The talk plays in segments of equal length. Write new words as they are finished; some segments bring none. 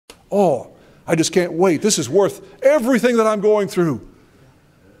Oh, I just can't wait. This is worth everything that I'm going through.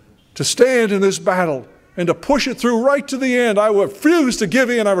 To stand in this battle and to push it through right to the end. I refuse to give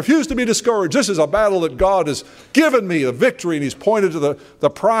in. I refuse to be discouraged. This is a battle that God has given me, the victory, and He's pointed to the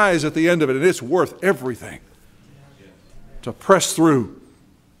prize at the end of it, and it's worth everything. To press through.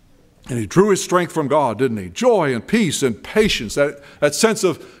 And he drew his strength from God, didn't he? Joy and peace and patience, that sense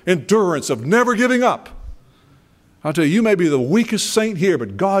of endurance, of never giving up. I'll tell you, you may be the weakest saint here,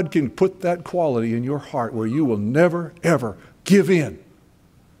 but God can put that quality in your heart where you will never, ever give in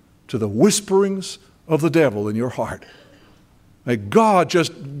to the whisperings of the devil in your heart. May God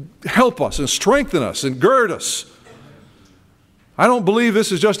just help us and strengthen us and gird us. I don't believe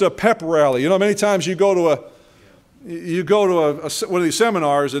this is just a pep rally. You know, many times you go to one of these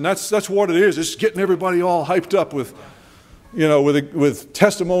seminars, and that's what it is. It's getting everybody all hyped up with, you know, with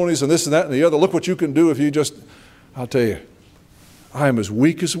testimonies and this and that and the other. Look what you can do if you just... I'll tell you, I am as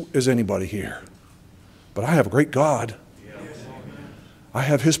weak as anybody here. But I have a great God. I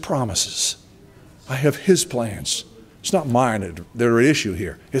have His promises. I have His plans. It's not mine that are at issue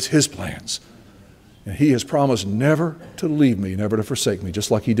here. It's His plans. And He has promised never to leave me, never to forsake me, just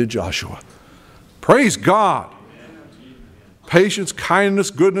like He did Joshua. Praise God. Patience,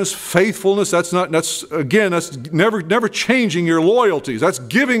 kindness, goodness, faithfulness, that's never changing your loyalties. That's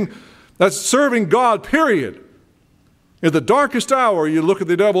serving God, period. In the darkest hour, you look at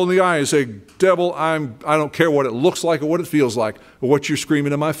the devil in the eye and say, devil, I don't care what it looks like or what it feels like or what you're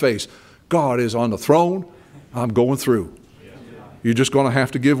screaming in my face. God is on the throne. I'm going through. You're just going to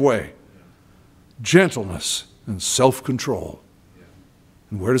have to give way. Gentleness and self-control.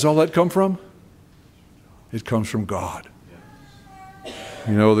 And where does all that come from? It comes from God.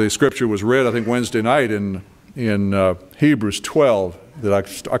 You know, the scripture was read, I think, Wednesday night in Hebrews 12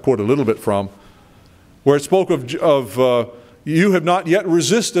 that I quoted a little bit from, where it spoke of you have not yet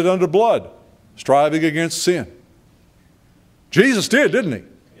resisted under blood, striving against sin. Jesus did, didn't He?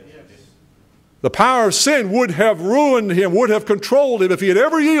 The power of sin would have ruined Him, would have controlled Him if He had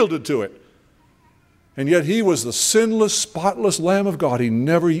ever yielded to it. And yet He was the sinless, spotless Lamb of God. He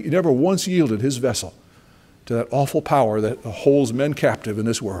never once yielded His vessel to that awful power that holds men captive in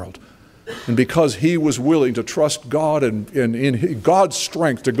this world. And because He was willing to trust God and in God's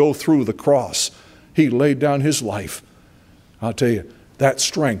strength to go through the cross, He laid down His life. I'll tell you, that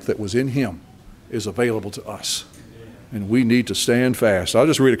strength that was in Him is available to us. And we need to stand fast. I'll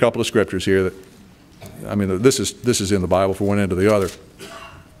just read a couple of scriptures here that, I mean, this is in the Bible from one end to the other.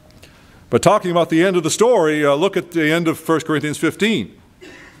 But talking about the end of the story, look at the end of 1 Corinthians 15.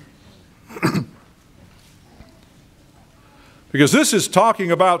 Because this is talking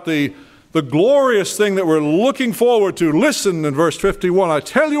about the glorious thing that we're looking forward to. Listen in verse 51, I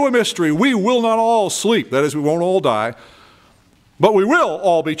tell you a mystery, we will not all sleep. That is, we won't all die, but we will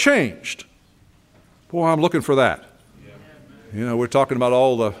all be changed. Boy, I'm looking for that. You know, we're talking about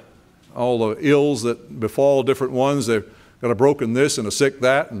all the ills that befall different ones. They've got a broken this and a sick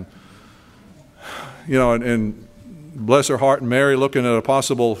that. And, you know, and bless her heart and Mary looking at a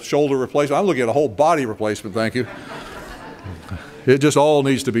possible shoulder replacement. I'm looking at a whole body replacement, thank you. It just all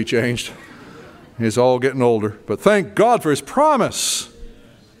needs to be changed. It's all getting older. But thank God for His promise.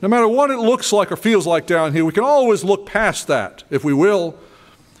 No matter what it looks like or feels like down here, we can always look past that, if we will.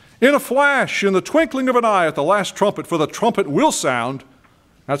 In a flash, in the twinkling of an eye at the last trumpet, for the trumpet will sound.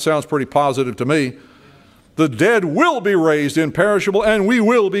 That sounds pretty positive to me. The dead will be raised imperishable, and we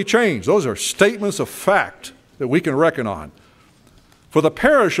will be changed. Those are statements of fact that we can reckon on. For the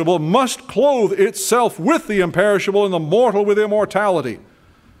perishable must clothe itself with the imperishable, and the mortal with immortality.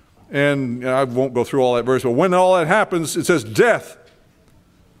 And I won't go through all that verse, but when all that happens, it says death.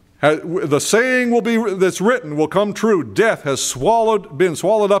 The saying that's written will come true. Death has been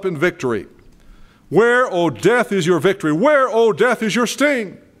swallowed up in victory. Where, O death, is your victory? Where, O death, is your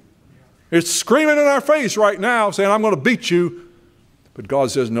sting? It's screaming in our face right now, saying, I'm going to beat you. But God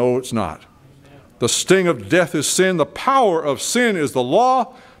says, no, it's not. The sting of death is sin. The power of sin is the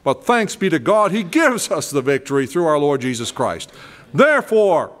law. But thanks be to God, He gives us the victory through our Lord Jesus Christ.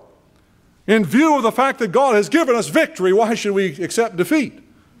 Therefore, in view of the fact that God has given us victory, why should we accept defeat?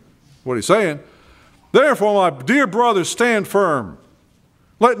 What He's saying. Therefore, my dear brothers, stand firm.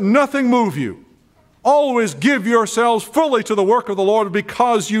 Let nothing move you. Always give yourselves fully to the work of the Lord,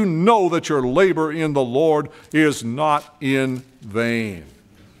 because you know that your labor in the Lord is not in vain.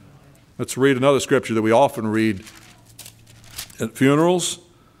 Let's read another scripture that we often read at funerals,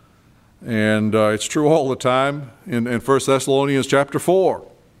 and it's true all the time, in 1 Thessalonians chapter 4.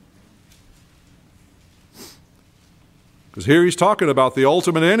 Because here he's talking about the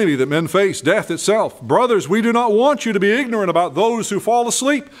ultimate enemy that men face, death itself. Brothers, we do not want you to be ignorant about those who fall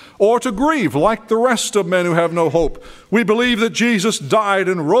asleep or to grieve like the rest of men who have no hope. We believe that Jesus died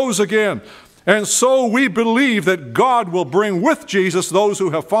and rose again. And so we believe that God will bring with Jesus those who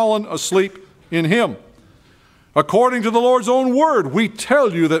have fallen asleep in him. According to the Lord's own word, we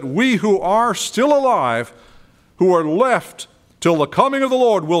tell you that we who are still alive, who are left till the coming of the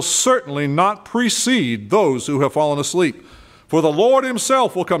Lord, will certainly not precede those who have fallen asleep. For the Lord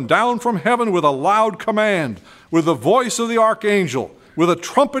himself will come down from heaven with a loud command, with the voice of the archangel, with a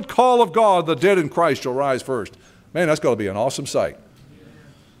trumpet call of God. The dead in Christ shall rise first. Man, that's going to be an awesome sight.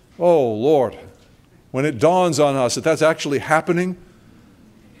 Oh, Lord, when it dawns on us that that's actually happening,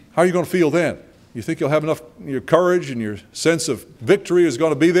 how are you going to feel then? You think you'll have enough, your courage and your sense of victory is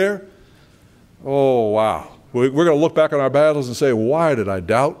going to be there? Oh, wow. We're going to look back on our battles and say, why did I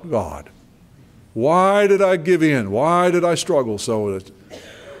doubt God? Why did I give in? Why did I struggle so that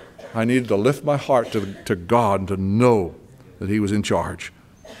I needed to lift my heart to God and to know that he was in charge?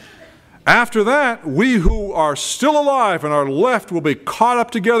 After that, we who are still alive and are left will be caught up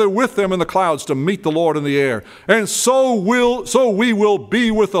together with them in the clouds to meet the Lord in the air. And so we will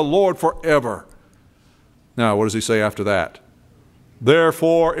be with the Lord forever. Now, what does he say after that?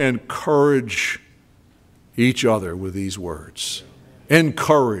 Therefore, encourage each other with these words.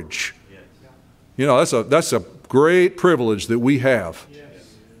 Encourage. You know, that's a great privilege that we have.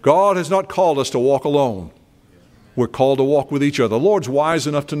 God has not called us to walk alone. We're called to walk with each other. The Lord's wise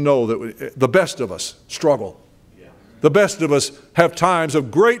enough to know that the best of us struggle. The best of us have times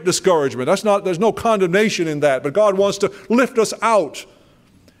of great discouragement. There's no condemnation in that, but God wants to lift us out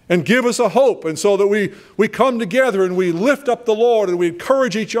and give us a hope. And so that we come together and we lift up the Lord and we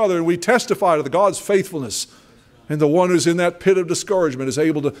encourage each other and we testify to the God's faithfulness. And the one who's in that pit of discouragement is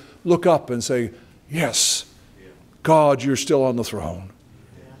able to look up and say, yes, God, you're still on the throne.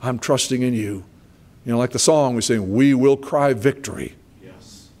 I'm trusting in you. You know, like the song we sing, we will cry victory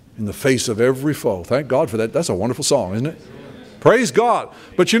in the face of every foe. Thank God for that. That's a wonderful song, isn't it? Praise God.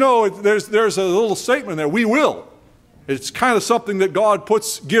 But you know, there's a little statement there, we will. It's kind of something that God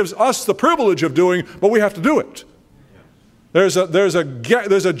gives us the privilege of doing, but we have to do it. There's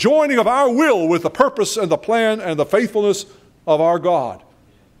a joining of our will with the purpose and the plan and the faithfulness of our God.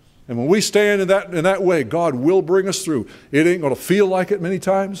 And when we stand in that way, God will bring us through. It ain't going to feel like it many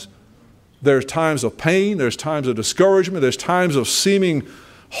times. There's times of pain. There's times of discouragement. There's times of seeming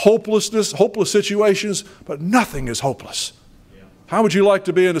hopelessness, hopeless situations, but nothing is hopeless. How would you like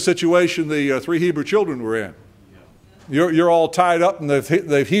to be in a situation the three Hebrew children were in? You're all tied up and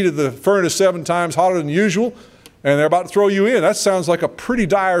they've heated the furnace 7 times hotter than usual and they're about to throw you in. That sounds like a pretty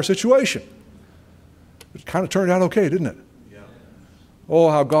dire situation. It kind of turned out okay, didn't it?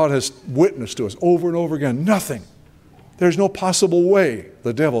 Oh, how God has witnessed to us over and over again. Nothing. There's no possible way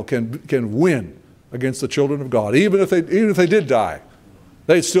the devil can win against the children of God. Even if they did die,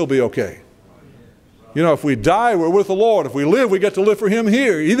 they'd still be okay. You know, if we die, we're with the Lord. If we live, we get to live for him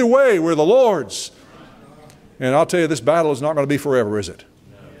here. Either way, we're the Lord's. And I'll tell you, this battle is not going to be forever, is it?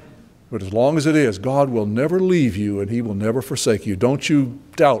 But as long as it is, God will never leave you and he will never forsake you. Don't you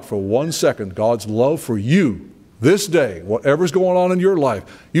doubt for 1 second God's love for you this day, whatever's going on in your life.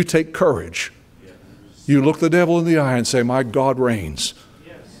 You take courage. You look the devil in the eye and say, my God reigns,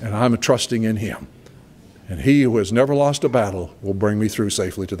 and I'm trusting in him. And he who has never lost a battle will bring me through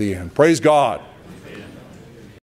safely to the end. Praise God.